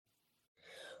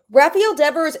Rafael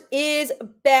Devers is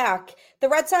back. The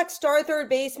Red Sox star third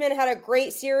baseman had a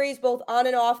great series both on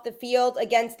and off the field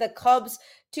against the Cubs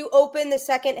to open the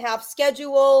second half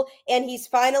schedule, and he's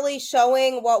finally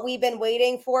showing what we've been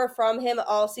waiting for from him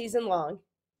all season long.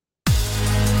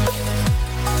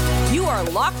 You are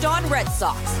Locked On Red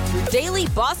Sox, your daily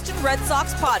Boston Red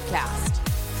Sox podcast.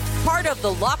 Part of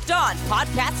the Locked On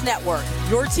Podcast Network,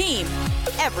 your team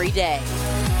every day.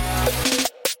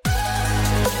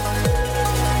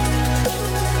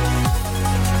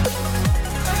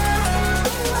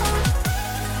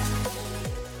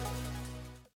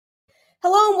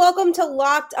 Hello and welcome to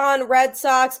Locked On Red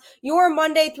Sox, your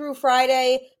Monday through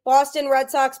Friday Boston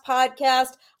Red Sox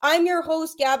podcast. I'm your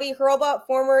host, Gabby Hurlbut,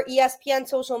 former ESPN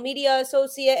social media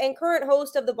associate and current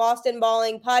host of the Boston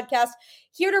Balling podcast,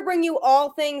 here to bring you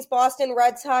all things Boston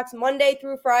Red Sox Monday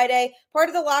through Friday, part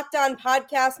of the Locked On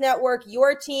Podcast Network,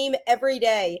 your team every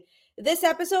day. This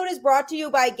episode is brought to you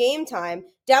by Game Time.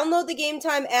 Download the Game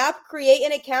Time app, create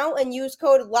an account, and use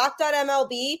code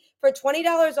LOCKEDONMLB for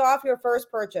 $20 off your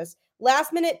first purchase.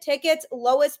 Last minute tickets,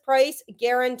 lowest price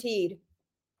guaranteed.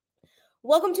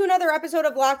 Welcome to another episode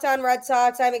of Locked On Red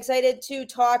Sox. I'm excited to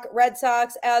talk Red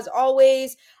Sox as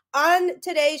always. On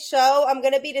today's show, I'm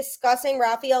going to be discussing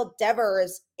Rafael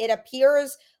Devers. It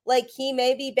appears like he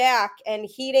may be back and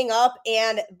heating up,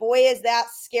 and boy, is that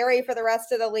scary for the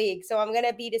rest of the league. So I'm going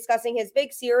to be discussing his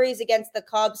big series against the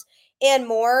Cubs and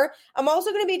more. I'm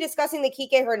also going to be discussing the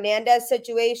Kike Hernandez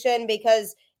situation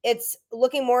because it's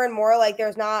looking more and more like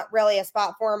there's not really a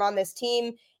spot for him on this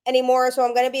team anymore. So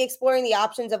I'm going to be exploring the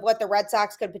options of what the Red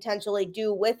Sox could potentially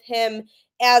do with him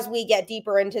as we get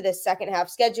deeper into this second half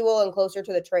schedule and closer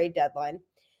to the trade deadline.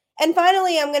 And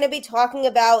finally, I'm going to be talking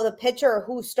about the pitcher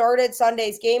who started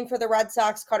Sunday's game for the Red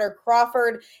Sox, Kutter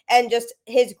Crawford, and just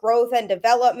his growth and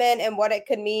development and what it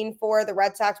could mean for the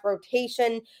Red Sox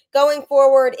rotation going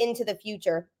forward into the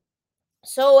future.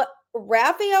 So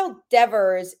Rafael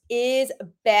Devers is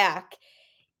back.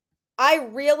 I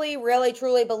really, really,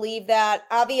 truly believe that.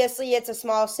 Obviously, it's a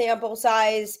small sample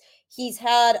size. He's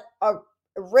had a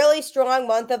really strong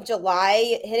month of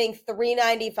July, hitting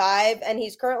 .395, and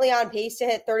he's currently on pace to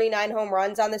hit 39 home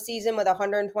runs on the season with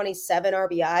 127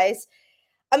 RBIs.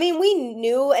 I mean, we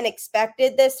knew and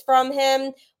expected this from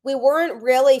him. We weren't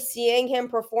really seeing him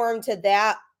perform to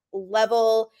that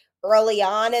level early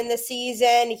on in the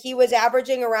season. He was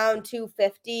averaging around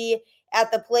 250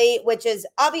 at the plate, which is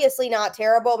obviously not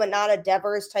terrible, but not a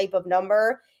Devers type of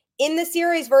number. In the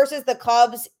series versus the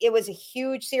Cubs, it was a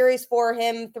huge series for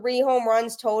him, 3 home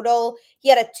runs total. He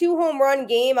had a 2 home run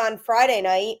game on Friday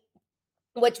night,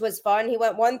 which was fun. He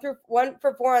went 1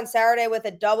 for 4 on Saturday with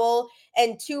a double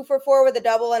and 2 for 4 with a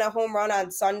double and a home run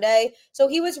on Sunday. So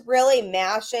he was really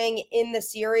mashing in the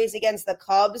series against the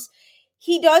Cubs.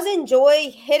 He does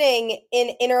enjoy hitting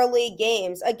in interleague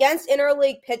games. Against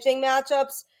interleague pitching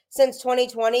matchups since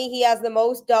 2020, he has the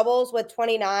most doubles with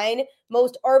 29,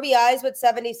 most RBIs with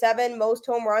 77, most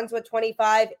home runs with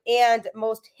 25, and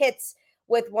most hits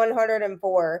with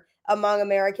 104 among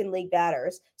American League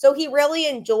batters. So he really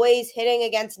enjoys hitting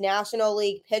against National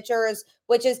League pitchers,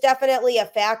 which is definitely a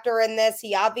factor in this.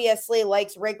 He obviously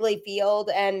likes Wrigley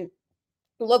Field and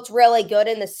looked really good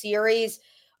in the series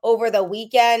over the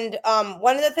weekend.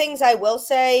 One of the things I will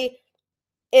say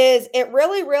is it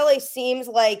really, really seems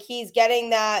like he's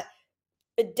getting that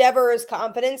Devers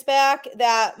confidence back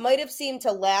that might have seemed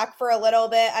to lack for a little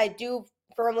bit. I do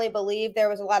firmly believe there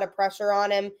was a lot of pressure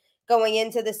on him going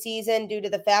into the season due to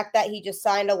the fact that he just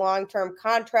signed a long-term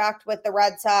contract with the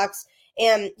Red Sox,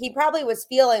 and he probably was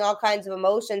feeling all kinds of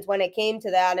emotions when it came to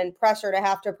that and pressure to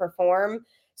have to perform.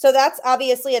 So that's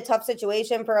obviously a tough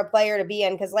situation for a player to be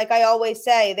in because, like I always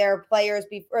say, there are players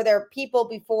there are people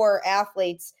before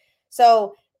athletes.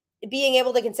 So being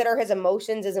able to consider his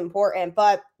emotions is important.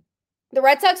 But the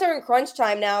Red Sox are in crunch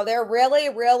time now. They're really,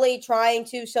 really trying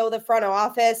to show the front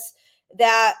office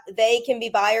that they can be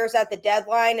buyers at the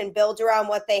deadline and build around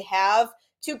what they have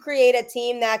to create a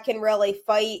team that can really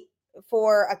fight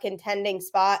for a contending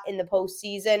spot in the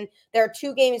postseason. There are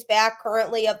 2 games back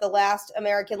currently of the last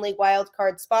American League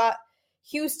wildcard spot.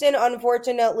 Houston,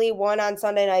 unfortunately, won on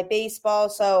Sunday Night Baseball,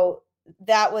 so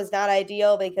that was not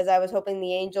ideal because I was hoping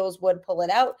the Angels would pull it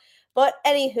out. But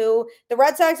anywho, the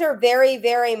Red Sox are very,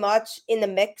 very much in the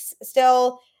mix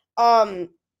still.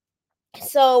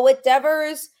 So with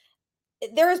Devers,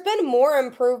 there has been more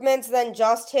improvements than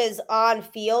just his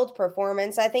on-field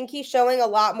performance. I think he's showing a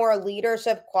lot more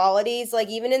leadership qualities. Like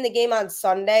even in the game on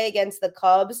Sunday against the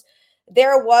Cubs,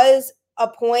 there was a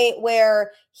point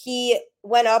where he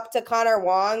went up to Connor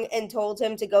Wong and told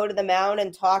him to go to the mound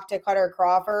and talk to Kutter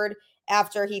Crawford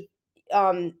after he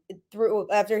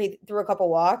after he threw a couple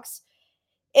walks.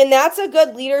 And that's a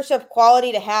good leadership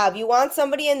quality to have. You want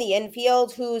somebody in the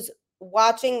infield who's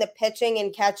watching the pitching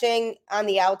and catching on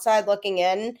the outside looking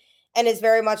in and is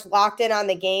very much locked in on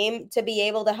the game to be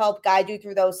able to help guide you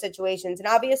through those situations. And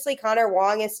obviously, Connor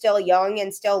Wong is still young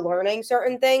and still learning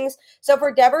certain things. So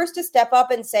for Devers to step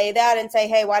up and say that and say,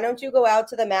 hey, why don't you go out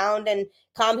to the mound and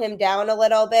calm him down a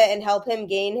little bit and help him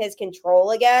gain his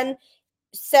control again,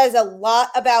 says a lot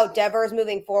about Devers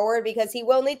moving forward, because he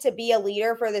will need to be a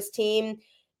leader for this team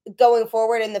going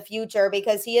forward in the future,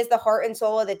 because he is the heart and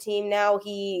soul of the team now.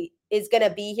 He is going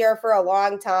to be here for a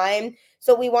long time.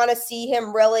 So we want to see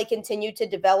him really continue to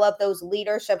develop those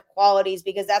leadership qualities,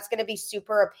 because that's going to be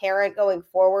super apparent going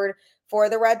forward for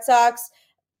the Red Sox.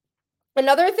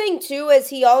 Another thing too is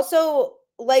he also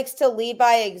likes to lead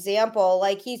by example.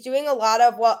 Like, he's doing a lot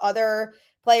of what other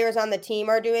players on the team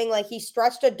are doing. Like, he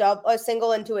stretched a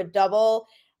single into a double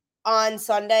on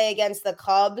Sunday against the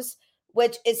Cubs,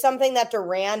 which is something that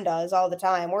Duran does all the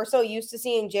time. We're so used to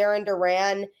seeing Jarren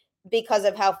Duran, because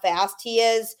of how fast he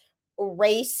is,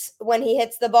 race when he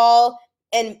hits the ball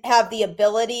and have the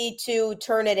ability to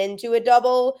turn it into a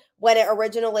double when it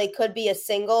originally could be a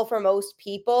single for most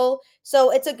people.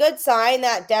 So it's a good sign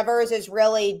that Devers is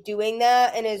really doing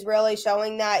that and is really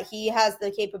showing that he has the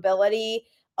capability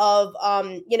of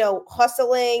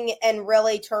hustling and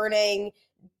really turning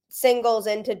singles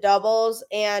into doubles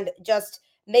and just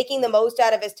making the most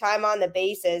out of his time on the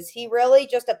bases. He really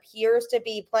just appears to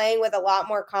be playing with a lot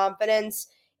more confidence.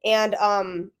 And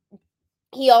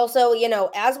he also,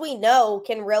 as we know,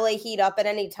 can really heat up at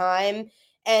any time.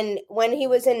 And when he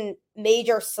was in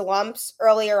major slumps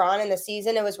earlier on in the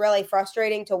season, it was really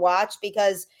frustrating to watch,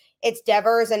 because it's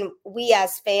Devers, and we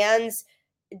as fans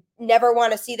never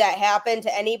want to see that happen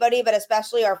to anybody, but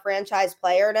especially our franchise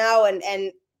player now.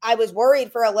 And I was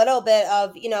worried for a little bit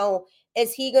of,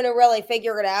 is he going to really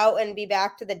figure it out and be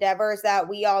back to the Devers that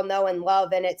we all know and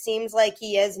love? And it seems like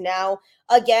he is now.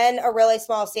 Again, a really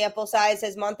small sample size.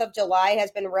 His month of July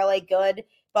has been really good,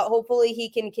 but hopefully he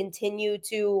can continue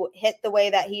to hit the way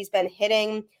that he's been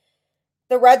hitting.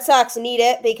 The Red Sox need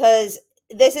it, because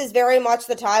this is very much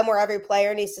the time where every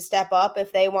player needs to step up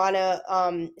if they want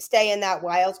to stay in that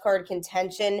wild card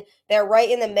contention. They're right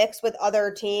in the mix with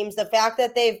other teams. The fact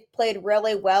that they've played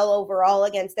really well overall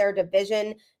against their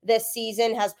division this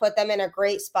season has put them in a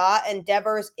great spot, and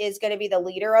Devers is going to be the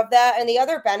leader of that. And the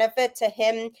other benefit to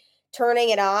him turning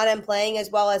it on and playing as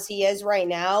well as he is right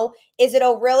now is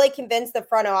it'll really convince the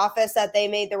front office that they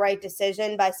made the right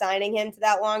decision by signing him to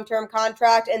that long-term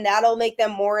contract, and that'll make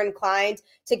them more inclined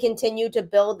to continue to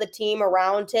build the team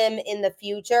around him in the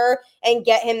future and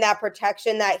get him that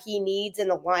protection that he needs in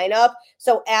the lineup.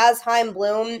 So as Chaim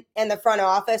Bloom and the front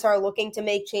office are looking to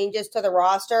make changes to the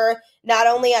roster, not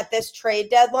only at this trade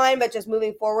deadline, but just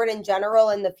moving forward in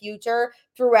general in the future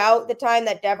throughout the time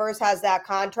that Devers has that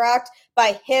contract,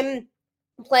 by him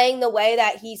playing the way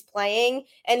that he's playing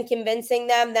and convincing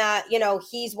them that,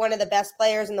 he's one of the best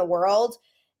players in the world,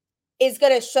 is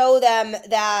going to show them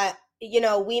that,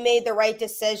 we made the right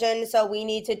decision. So we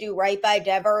need to do right by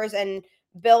Devers and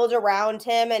build around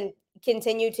him and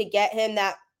continue to get him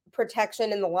that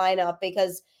protection in the lineup,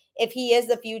 because if he is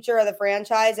the future of the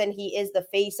franchise and he is the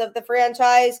face of the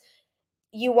franchise,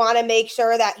 you want to make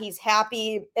sure that he's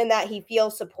happy and that he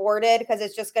feels supported, because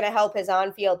it's just going to help his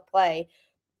on-field play.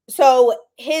 So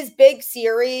his big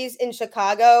series in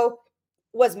Chicago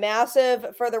was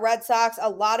massive for the Red Sox. A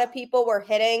lot of people were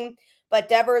hitting, but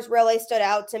Devers really stood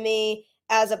out to me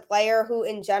as a player who,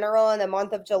 in general, in the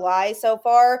month of July so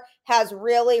far, has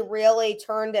really, really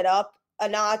turned it up a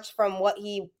notch from what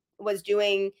he was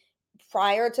doing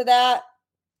prior to that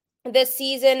this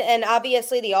season. And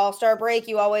obviously the All-Star break,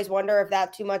 you always wonder if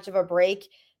that too much of a break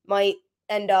might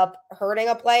end up hurting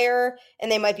a player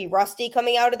and they might be rusty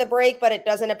coming out of the break, but it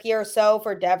doesn't appear so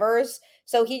for Devers.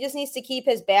 So he just needs to keep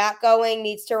his bat going,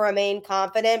 needs to remain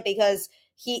confident, because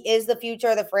he is the future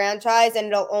of the franchise, and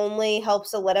it'll only help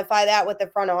solidify that with the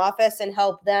front office and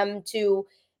help them to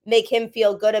make him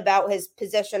feel good about his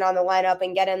position on the lineup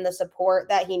and get him the support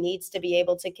that he needs to be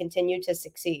able to continue to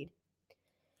succeed.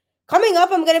 Coming up,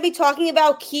 I'm going to be talking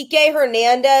about Kike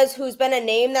Hernandez, who's been a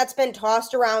name that's been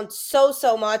tossed around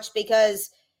so much,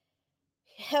 because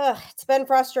it's been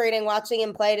frustrating watching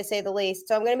him play, to say the least.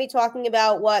 So I'm going to be talking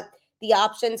about what the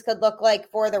options could look like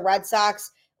for the Red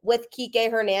Sox with Kike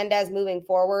Hernandez moving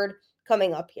forward,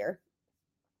 coming up here.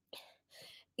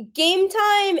 Game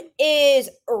time is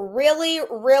really,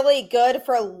 really good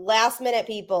for last-minute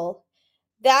people,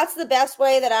 That's the best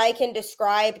way that I can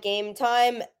describe Game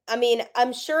Time. I mean,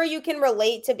 I'm sure you can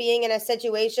relate to being in a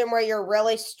situation where you're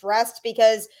really stressed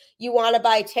because you want to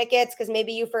buy tickets because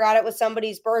maybe you forgot it was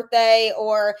somebody's birthday,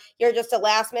 or you're just a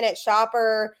last minute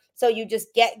shopper. So you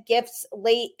just get gifts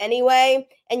late anyway,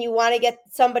 and you want to get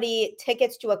somebody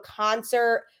tickets to a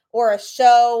concert or a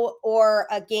show or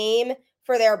a game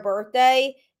for their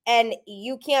birthday. And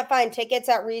you can't find tickets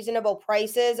at reasonable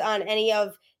prices on any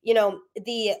of,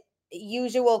 the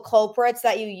usual culprits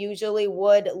that you usually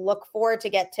would look for to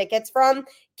get tickets from.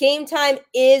 Game Time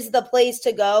is the place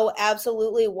to go,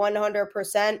 absolutely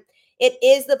 100%. It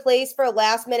is the place for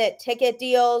last minute ticket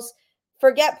deals.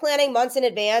 Forget planning months in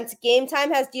advance. Game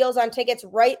Time has deals on tickets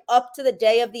right up to the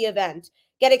day of the event.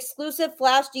 Get exclusive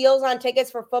flash deals on tickets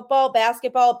for football,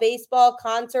 basketball, baseball,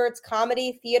 concerts,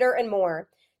 comedy, theater, and more.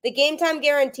 The Game Time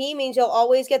guarantee means you'll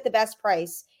always get the best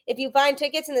price. If you find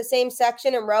tickets in the same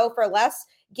section and row for less,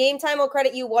 Game Time will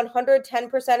credit you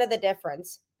 110% of the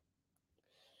difference.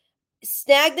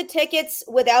 Snag the tickets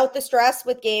without the stress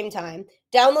with Game Time.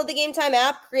 Download the Game Time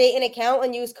app, create an account,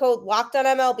 and use code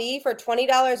LOCKEDONMLB for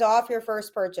 $20 off your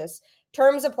first purchase.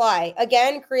 Terms apply.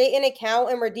 Again, create an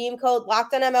account and redeem code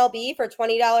LOCKEDONMLB for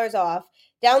 $20 off.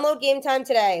 Download Game Time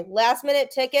today. Last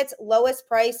minute tickets, lowest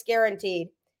price guaranteed.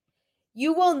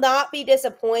 You will not be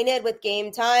disappointed with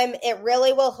Game Time. It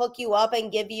really will hook you up and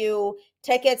give you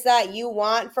tickets that you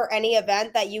want for any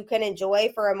event that you can enjoy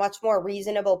for a much more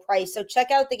reasonable price. So check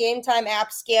out the Game Time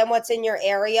app, scan what's in your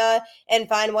area, and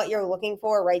find what you're looking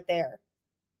for right there.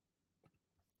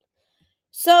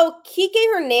 So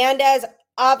Kike Hernandez,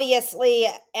 obviously,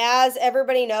 as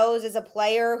everybody knows, is a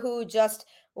player who just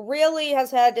really has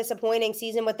had a disappointing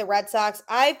season with the Red Sox.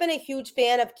 I've been a huge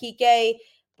fan of Kike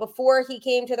before he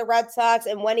came to the Red Sox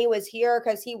and when he was here,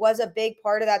 because he was a big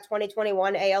part of that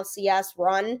 2021 ALCS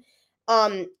run.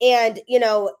 And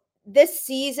this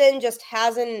season just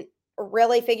hasn't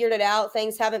really figured it out.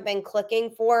 Things haven't been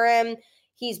clicking for him.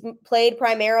 He's played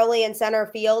primarily in center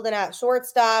field and at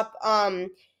shortstop.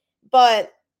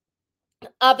 But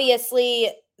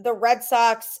obviously, the Red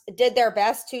Sox did their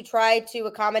best to try to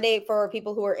accommodate for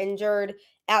people who were injured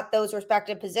at those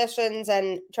respective positions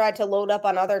and tried to load up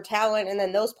on other talent, and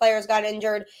then those players got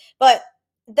injured. But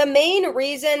the main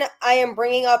reason I am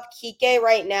bringing up Kike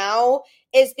right now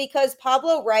is because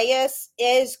Pablo Reyes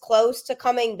is close to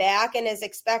coming back and is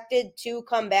expected to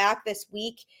come back this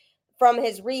week from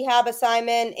his rehab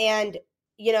assignment and,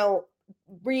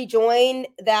 rejoin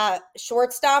that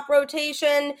shortstop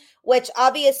rotation, which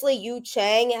obviously Yu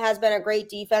Chang has been a great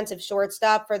defensive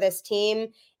shortstop for this team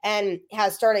and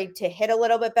has started to hit a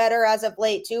little bit better as of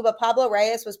late too. But Pablo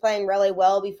Reyes was playing really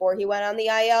well before he went on the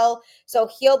IL. So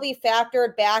he'll be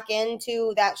factored back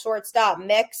into that shortstop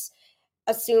mix,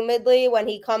 assumedly, when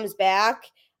he comes back.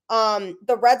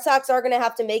 The Red Sox are going to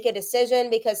have to make a decision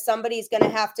because somebody's going to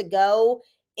have to go.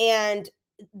 And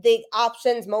the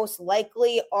options most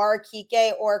likely are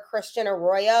Kike or Christian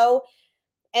Arroyo.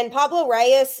 And Pablo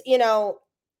Reyes,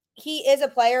 he is a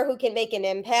player who can make an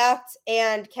impact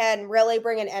and can really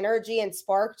bring an energy and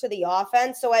spark to the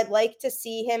offense. So I'd like to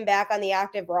see him back on the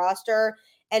active roster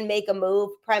and make a move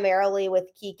primarily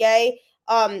with Kike.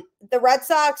 The Red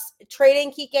Sox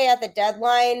trading Kike at the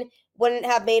deadline wouldn't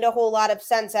have made a whole lot of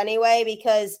sense anyway,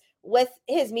 because with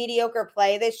his mediocre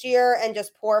play this year and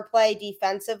just poor play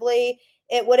defensively,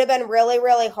 it would have been really,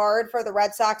 really hard for the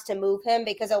Red Sox to move him,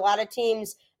 because a lot of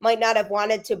teams might not have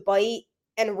wanted to bite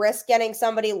and risk getting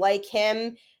somebody like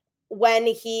him when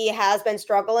he has been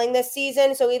struggling this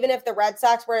season. So even if the Red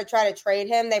Sox were to try to trade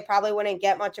him, they probably wouldn't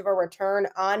get much of a return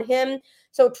on him.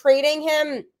 So trading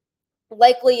him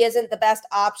likely isn't the best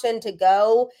option to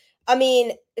go. I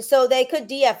mean, so they could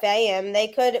DFA him. They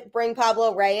could bring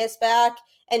Pablo Reyes back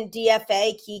and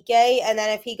DFA Kike, and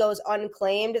then if he goes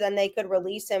unclaimed, then they could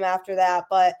release him after that.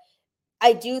 But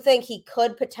I do think he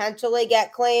could potentially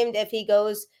get claimed if he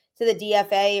goes to the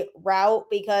DFA route,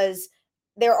 because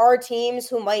there are teams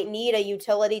who might need a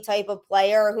utility type of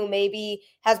player who maybe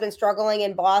has been struggling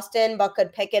in Boston but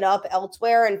could pick it up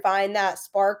elsewhere and find that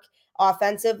spark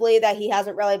offensively that he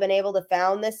hasn't really been able to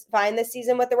find this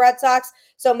season with the Red Sox.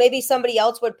 So maybe somebody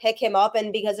else would pick him up,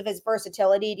 and because of his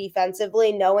versatility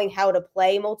defensively, knowing how to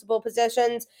play multiple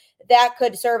positions, that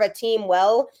could serve a team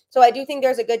well. So I do think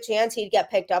there's a good chance he'd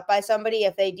get picked up by somebody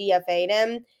if they DFA'd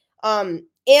him.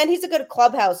 And he's a good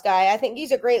clubhouse guy. I think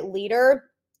he's a great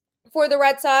leader for the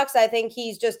Red Sox. I think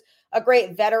he's just a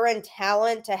great veteran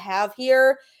talent to have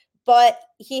here, but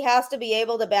he has to be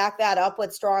able to back that up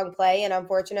with strong play. And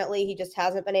unfortunately, he just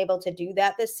hasn't been able to do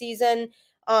that this season.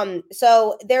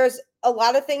 So there's a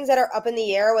lot of things that are up in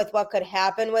the air with what could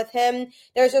happen with him.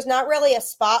 There's just not really a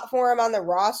spot for him on the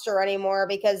roster anymore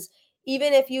because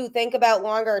even if you think about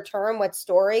longer term with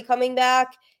Story coming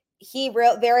back, he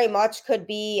very much could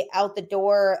be out the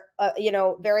door,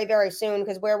 very, very soon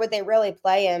because where would they really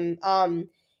play him?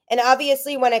 And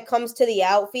obviously when it comes to the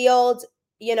outfield,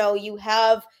 you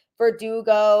have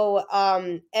Verdugo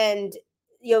and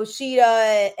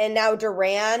Yoshida and now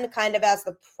Duran kind of as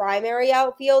the primary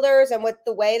outfielders. And with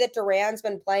the way that Duran's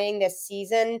been playing this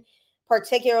season,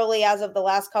 particularly as of the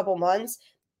last couple months,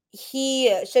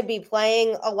 he should be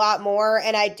playing a lot more.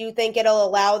 And I do think it'll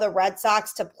allow the Red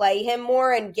Sox to play him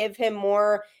more and give him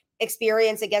more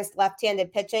experience against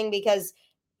left-handed pitching because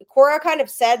Cora kind of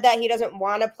said that he doesn't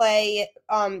want to play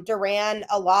Duran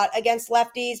a lot against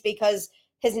lefties because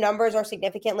his numbers are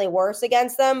significantly worse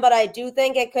against them. But I do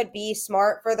think it could be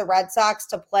smart for the Red Sox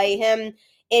to play him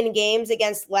in games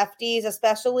against lefties,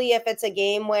 especially if it's a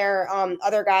game where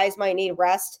other guys might need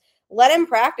rest. Let him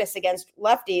practice against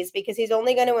lefties because he's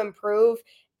only going to improve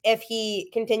if he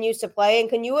continues to play. And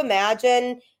can you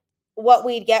imagine what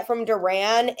we'd get from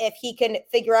Duran if he can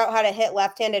figure out how to hit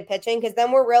left-handed pitching? Because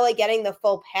then we're really getting the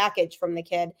full package from the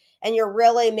kid and you're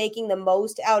really making the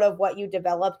most out of what you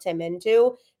developed him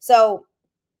into. So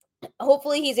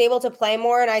hopefully he's able to play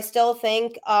more. And I still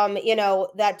think,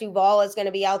 that Duvall is going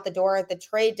to be out the door at the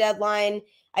trade deadline.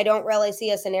 I don't really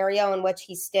see a scenario in which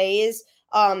he stays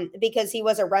because he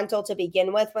was a rental to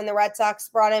begin with when the Red Sox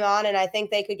brought him on. And I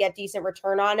think they could get decent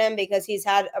return on him because he's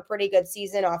had a pretty good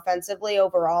season offensively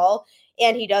overall.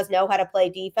 And he does know how to play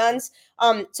defense.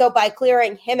 So by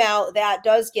clearing him out, that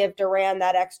does give Duran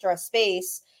that extra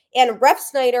space. And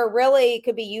Refsnyder really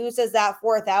could be used as that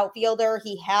fourth outfielder.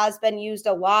 He has been used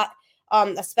a lot,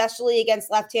 especially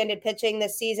against left-handed pitching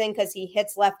this season because he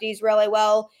hits lefties really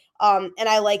well. And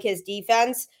I like his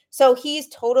defense. So he's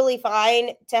totally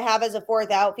fine to have as a fourth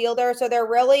outfielder. So there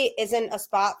really isn't a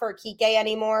spot for Kike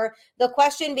anymore. The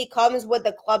question becomes, would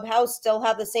the clubhouse still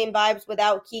have the same vibes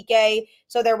without Kike?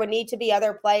 So there would need to be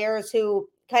other players who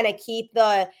kind of keep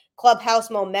the clubhouse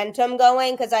momentum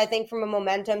going, because I think from a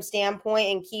momentum standpoint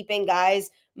and keeping guys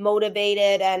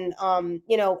motivated and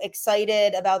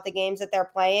excited about the games that they're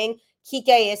playing,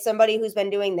 Kike is somebody who's been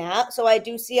doing that. So I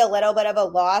do see a little bit of a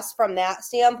loss from that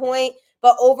standpoint.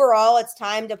 But overall, it's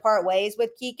time to part ways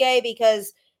with Kike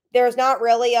because there's not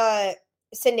really a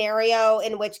scenario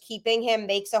in which keeping him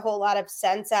makes a whole lot of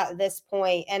sense at this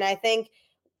point. And I think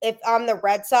if I'm the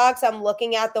Red Sox, I'm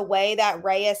looking at the way that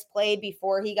Reyes played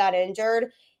before he got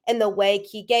injured and the way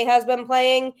Kike has been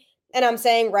playing. And I'm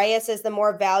saying Reyes is the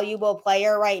more valuable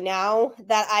player right now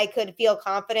that I could feel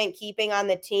confident keeping on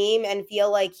the team and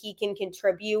feel like he can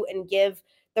contribute and give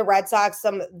the Red Sox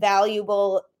some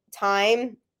valuable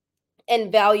time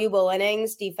and valuable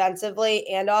innings defensively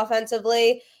and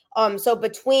offensively. So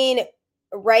between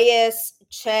Reyes,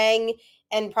 Chang,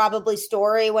 and probably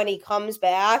Story when he comes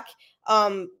back,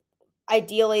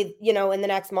 ideally, in the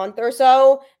next month or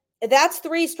so, that's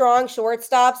three strong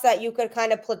shortstops that you could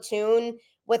kind of platoon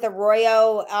with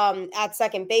Arroyo at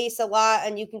second base a lot,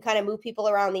 and you can kind of move people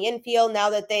around the infield. Now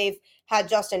that they've had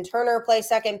Justin Turner play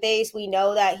second base, we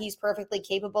know that he's perfectly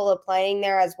capable of playing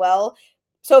there as well.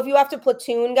 So if you have to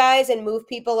platoon guys and move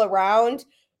people around,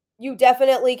 you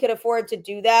definitely could afford to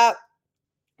do that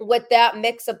with that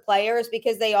mix of players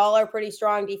because they all are pretty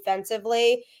strong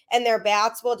defensively and their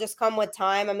bats will just come with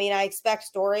time. I mean, I expect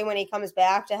Story when he comes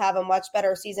back to have a much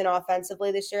better season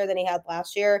offensively this year than he had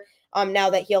last year.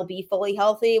 Now that he'll be fully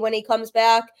healthy when he comes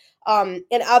back. And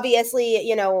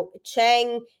obviously,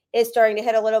 Chang is starting to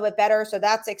hit a little bit better. So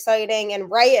that's exciting.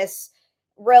 And Reyes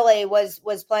really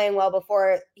was playing well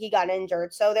before he got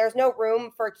injured. So there's no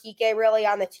room for Kike really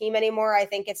on the team anymore. I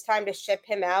think it's time to ship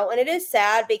him out. And it is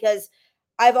sad because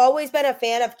I've always been a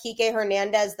fan of Kike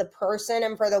Hernandez, the person,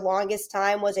 and for the longest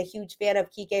time was a huge fan of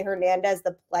Kike Hernandez,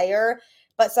 the player.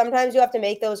 But sometimes you have to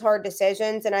make those hard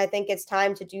decisions, and I think it's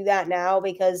time to do that now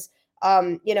because,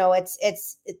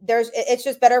 it's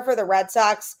just better for the Red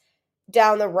Sox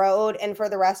down the road and for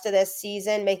the rest of this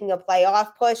season making a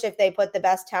playoff push if they put the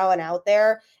best talent out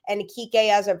there. And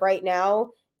Kike, as of right now,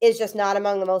 is just not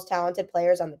among the most talented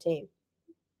players on the team.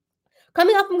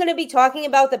 Coming up, I'm going to be talking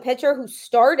about the pitcher who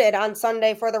started on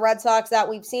Sunday for the Red Sox that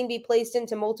we've seen be placed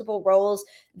into multiple roles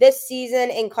this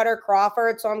season in Cutter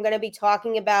Crawford. So I'm going to be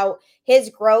talking about his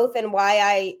growth and why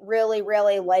I really,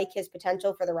 really like his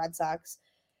potential for the Red Sox.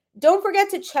 Don't forget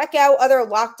to check out other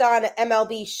Locked On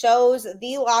MLB shows,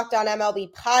 the Locked On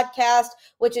MLB podcast,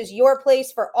 which is your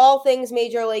place for all things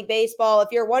Major League Baseball. If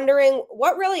you're wondering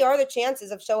what really are the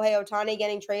chances of Shohei Ohtani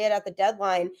getting traded at the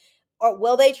deadline, or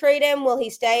will they trade him? Will he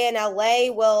stay in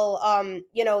LA? Will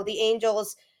the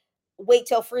Angels wait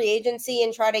till free agency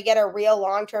and try to get a real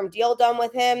long-term deal done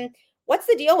with him? What's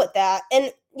the deal with that?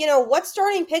 And what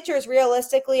starting pitchers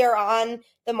realistically are on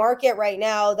the market right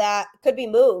now that could be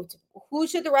moved? Who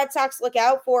should the Red Sox look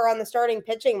out for on the starting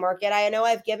pitching market? I know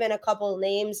I've given a couple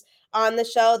names on the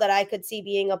show that I could see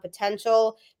being a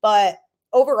potential, but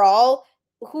overall,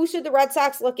 who should the Red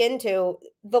Sox look into?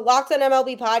 The Locked on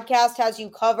MLB podcast has you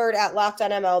covered at Locked on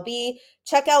MLB.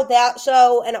 Check out that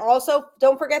show. And also,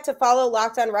 don't forget to follow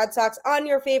Locked on Red Sox on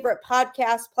your favorite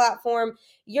podcast platform,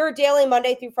 your daily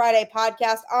Monday through Friday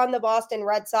podcast on the Boston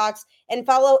Red Sox, and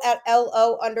follow at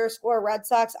LO_Red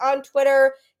Sox on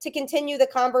Twitter to continue the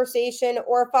conversation,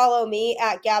 or follow me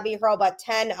at Gabby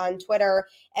Hurlbut10 on Twitter,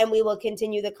 and we will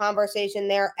continue the conversation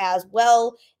there as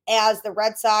well as the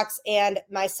Red Sox and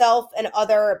myself and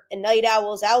other night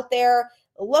owls out there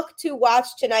look to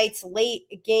watch tonight's late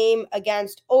game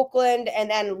against Oakland. And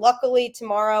then luckily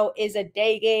tomorrow is a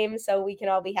day game, so we can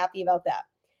all be happy about that.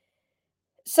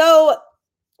 So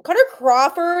Cutter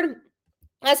Crawford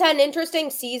has had an interesting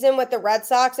season with the Red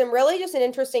Sox and really just an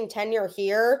interesting tenure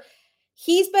here.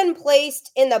 He's been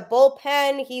placed in the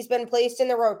bullpen, he's been placed in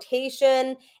the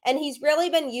rotation, and he's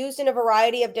really been used in a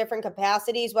variety of different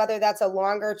capacities, whether that's a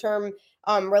longer-term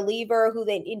reliever who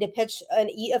they need to pitch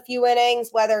and eat a few innings,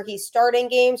 whether he's starting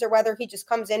games or whether he just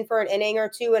comes in for an inning or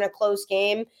two in a close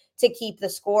game to keep the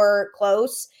score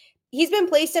close. He's been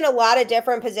placed in a lot of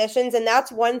different positions, and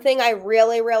that's one thing I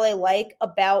really, really like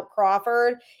about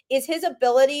Crawford is his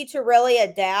ability to really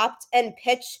adapt and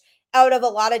pitch out of a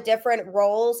lot of different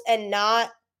roles and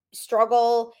not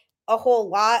struggle a whole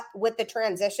lot with the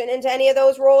transition into any of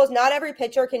those roles. Not every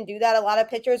pitcher can do that. A lot of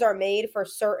pitchers are made for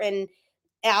certain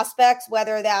aspects,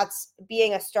 whether that's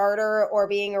being a starter or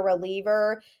being a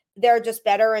reliever. They're just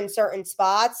better in certain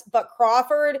spots. But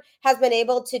Crawford has been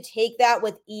able to take that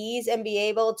with ease and be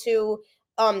able to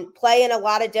play in a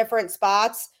lot of different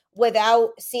spots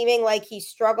without seeming like he's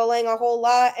struggling a whole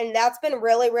lot. And that's been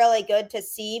really, really good to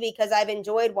see because I've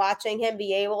enjoyed watching him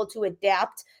be able to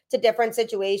adapt to different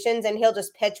situations, and he'll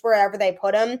just pitch wherever they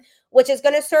put him, which is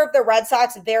going to serve the Red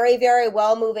Sox very, very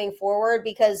well moving forward,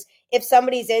 because if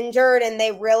somebody's injured and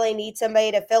they really need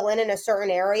somebody to fill in a certain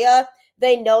area,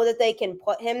 they know that they can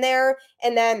put him there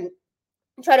and then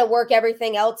try to work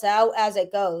everything else out as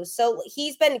it goes. So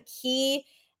he's been key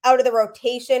out of the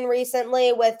rotation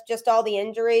recently with just all the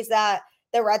injuries that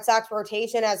the Red Sox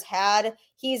rotation has had.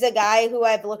 He's a guy who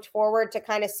I've looked forward to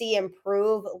kind of see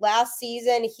improve. Last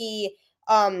season, he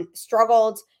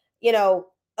struggled,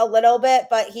 a little bit,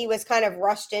 but he was kind of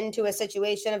rushed into a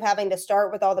situation of having to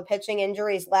start with all the pitching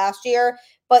injuries last year.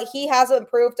 But he has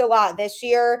improved a lot this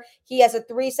year. He has a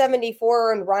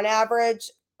 374 earned run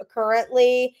average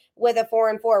currently with a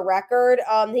 4-4 record.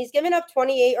 He's given up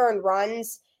 28 earned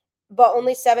runs, but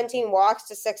only 17 walks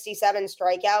to 67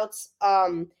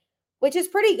 strikeouts, which is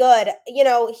pretty good.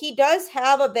 He does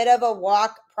have a bit of a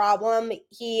walk problem.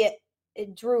 He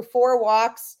drew 4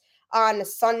 walks on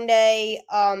Sunday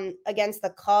against the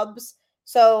Cubs.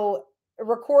 So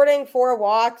recording 4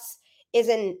 walks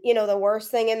isn't, the worst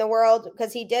thing in the world,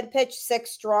 because he did pitch 6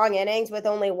 strong innings with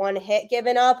only 1 hit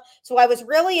given up. So I was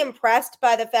really impressed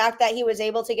by the fact that he was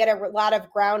able to get a lot of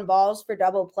ground balls for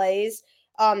double plays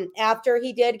after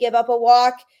he did give up a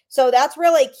walk. So that's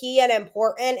really key and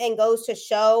important, and goes to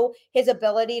show his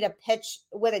ability to pitch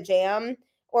with a jam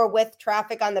or with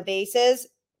traffic on the bases,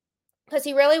 because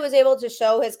he really was able to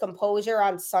show his composure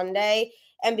on Sunday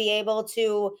and be able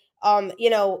to,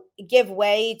 give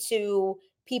way to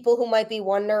people who might be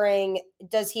wondering,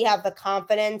 does he have the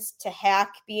confidence to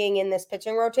hack being in this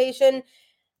pitching rotation?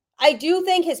 I do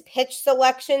think his pitch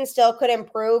selection still could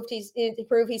improve.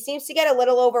 He seems to get a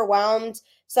little overwhelmed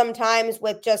sometimes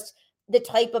with just the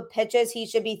type of pitches he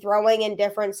should be throwing in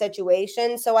different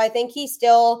situations. So I think he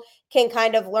still can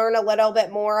kind of learn a little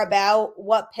bit more about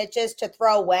what pitches to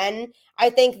throw when. I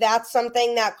think that's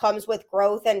something that comes with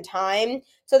growth and time.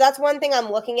 So that's one thing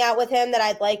I'm looking at with him that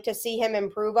I'd like to see him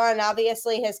improve on.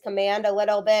 Obviously, his command a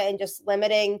little bit and just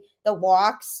limiting the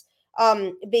walks,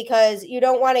 because you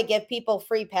don't want to give people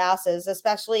free passes,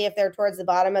 especially if they're towards the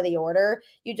bottom of the order.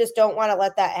 You just don't want to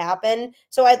let that happen.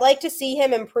 So I'd like to see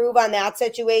him improve on that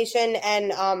situation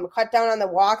and cut down on the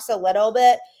walks a little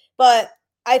bit. But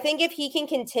I think if he can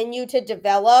continue to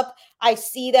develop, I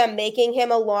see them making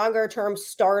him a longer-term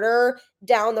starter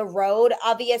down the road.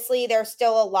 Obviously, there's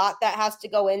still a lot that has to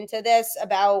go into this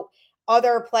about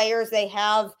other players they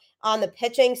have on the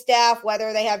pitching staff,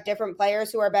 whether they have different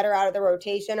players who are better out of the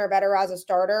rotation or better as a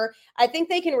starter. I think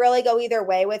they can really go either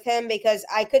way with him, because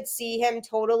I could see him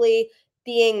totally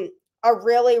being a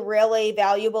really, really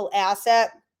valuable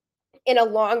asset in a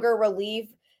longer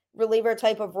reliever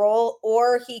type of role,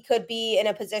 or he could be in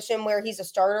a position where he's a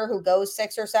starter who goes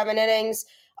 6 or 7 innings.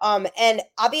 And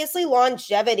obviously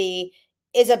longevity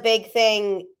is a big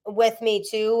thing with me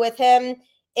too with him.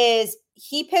 Is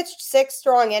he pitched 6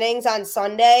 strong innings on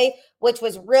Sunday, which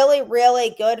was really,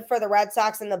 really good for the Red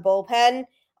Sox in the bullpen.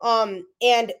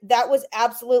 And that was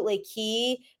absolutely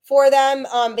key for them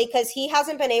because he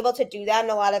hasn't been able to do that in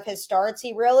a lot of his starts.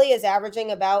 He really is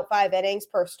averaging about 5 innings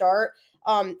per start.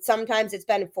 Sometimes it's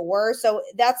been 4. So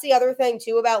that's the other thing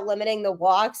too about limiting the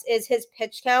walks is his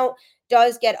pitch count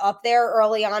does get up there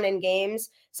early on in games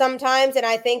sometimes. And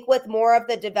I think with more of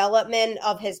the development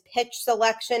of his pitch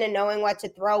selection and knowing what to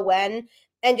throw when,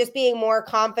 and just being more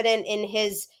confident in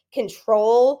his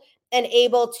control and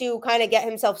able to kind of get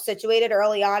himself situated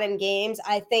early on in games,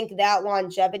 I think that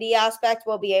longevity aspect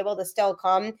will be able to still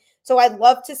come. So I'd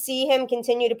love to see him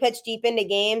continue to pitch deep into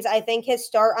games. I think his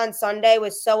start on Sunday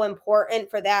was so important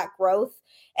for that growth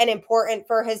and important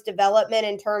for his development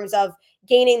in terms of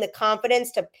gaining the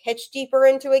confidence to pitch deeper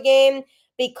into a game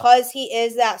because he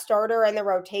is that starter in the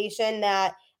rotation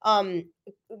that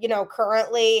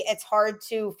currently it's hard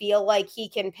to feel like he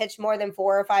can pitch more than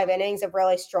 4 or 5 innings of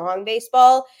really strong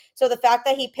baseball. So the fact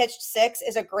that he pitched 6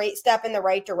 is a great step in the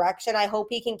right direction. I hope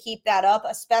he can keep that up,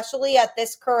 especially at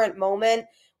this current moment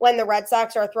when the Red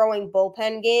Sox are throwing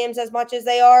bullpen games as much as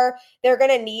they are. They're going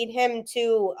to need him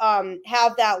to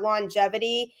have that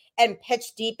longevity and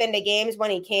pitch deep into games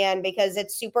when he can, because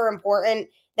it's super important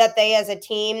that they as a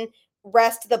team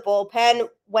rest the bullpen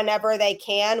whenever they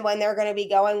can, when they're going to be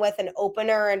going with an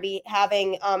opener and be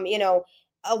having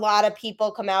a lot of people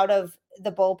come out of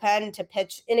the bullpen to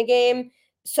pitch in a game.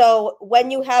 So when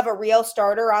you have a real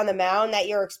starter on the mound that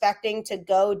you're expecting to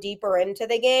go deeper into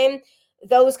the game,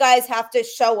 those guys have to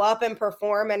show up and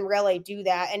perform and really do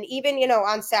that. And even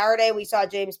on Saturday we saw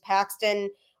James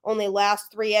Paxton only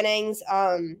last 3 innings.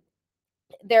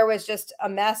 There was just a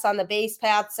mess on the base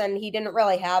paths and he didn't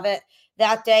really have it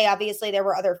that day. Obviously, there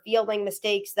were other fielding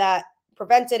mistakes that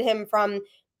prevented him from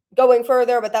going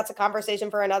further, but that's a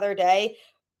conversation for another day.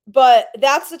 But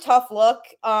that's a tough look.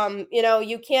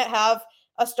 You can't have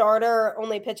a starter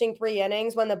only pitching 3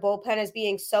 innings when the bullpen is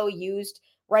being so used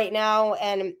right now,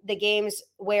 and the games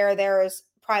where there's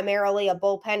primarily a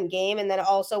bullpen game, and then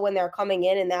also when they're coming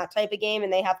in that type of game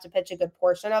and they have to pitch a good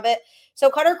portion of it. So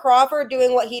Cutter Crawford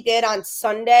doing what he did on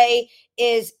Sunday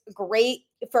is great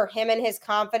for him and his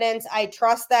confidence. I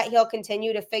trust that he'll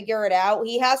continue to figure it out.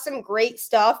 He has some great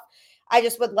stuff. I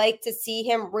just would like to see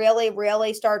him really,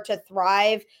 really start to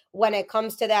thrive when it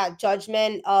comes to that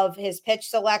judgment of his pitch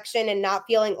selection and not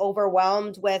feeling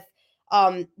overwhelmed with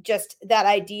just that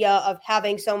idea of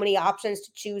having so many options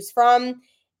to choose from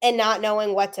and not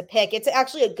knowing what to pick. It's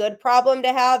actually a good problem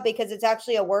to have, because it's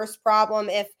actually a worse problem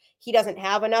if he doesn't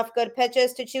have enough good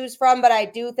pitches to choose from. But I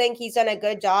do think he's done a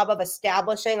good job of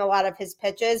establishing a lot of his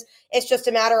pitches. It's just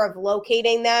a matter of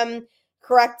locating them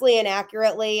correctly and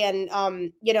accurately,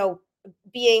 and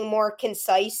being more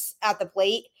concise at the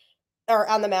plate or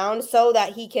on the mound so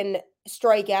that he can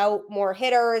strike out more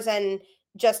hitters and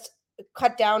just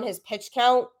cut down his pitch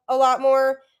count a lot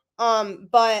more.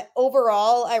 But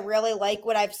overall, I really like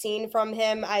what I've seen from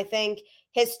him. I think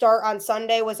his start on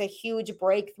Sunday was a huge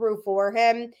breakthrough for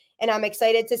him, and I'm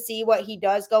excited to see what he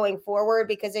does going forward,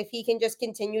 because if he can just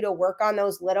continue to work on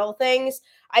those little things,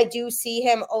 I do see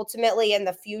him ultimately in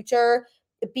the future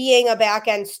being a back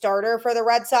end starter for the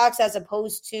Red Sox as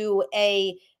opposed to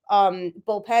a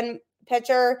bullpen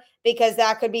pitcher, because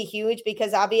that could be huge,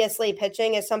 because obviously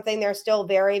pitching is something they're still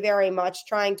very, very much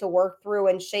trying to work through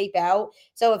and shape out.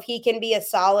 So if he can be a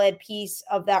solid piece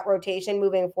of that rotation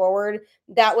moving forward,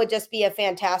 that would just be a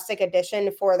fantastic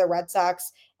addition for the Red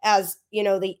Sox as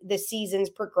the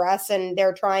seasons progress and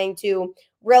they're trying to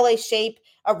really shape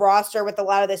a roster with a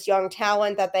lot of this young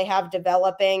talent that they have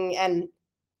developing and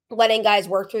letting guys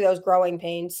work through those growing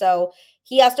pains. So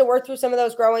he has to work through some of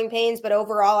those growing pains, but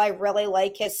overall, I really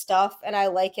like his stuff and I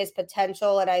like his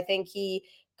potential. And I think he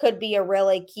could be a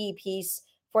really key piece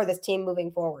for this team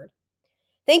moving forward.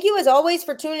 Thank you as always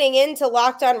for tuning in to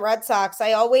Locked On Red Sox.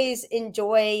 I always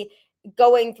enjoy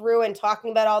going through and talking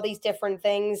about all these different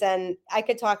things, and I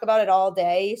could talk about it all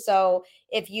day. So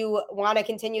if you want to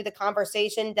continue the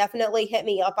conversation, definitely hit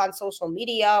me up on social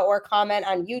media or comment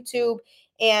on YouTube,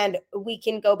 and we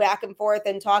can go back and forth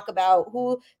and talk about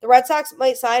who the Red Sox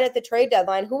might sign at the trade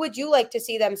deadline. Who would you like to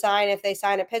see them sign if they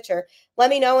sign a pitcher? Let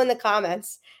me know in the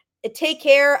comments. Take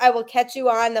care. I will catch you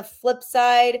on the flip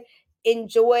side.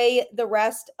 Enjoy the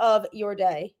rest of your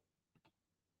day.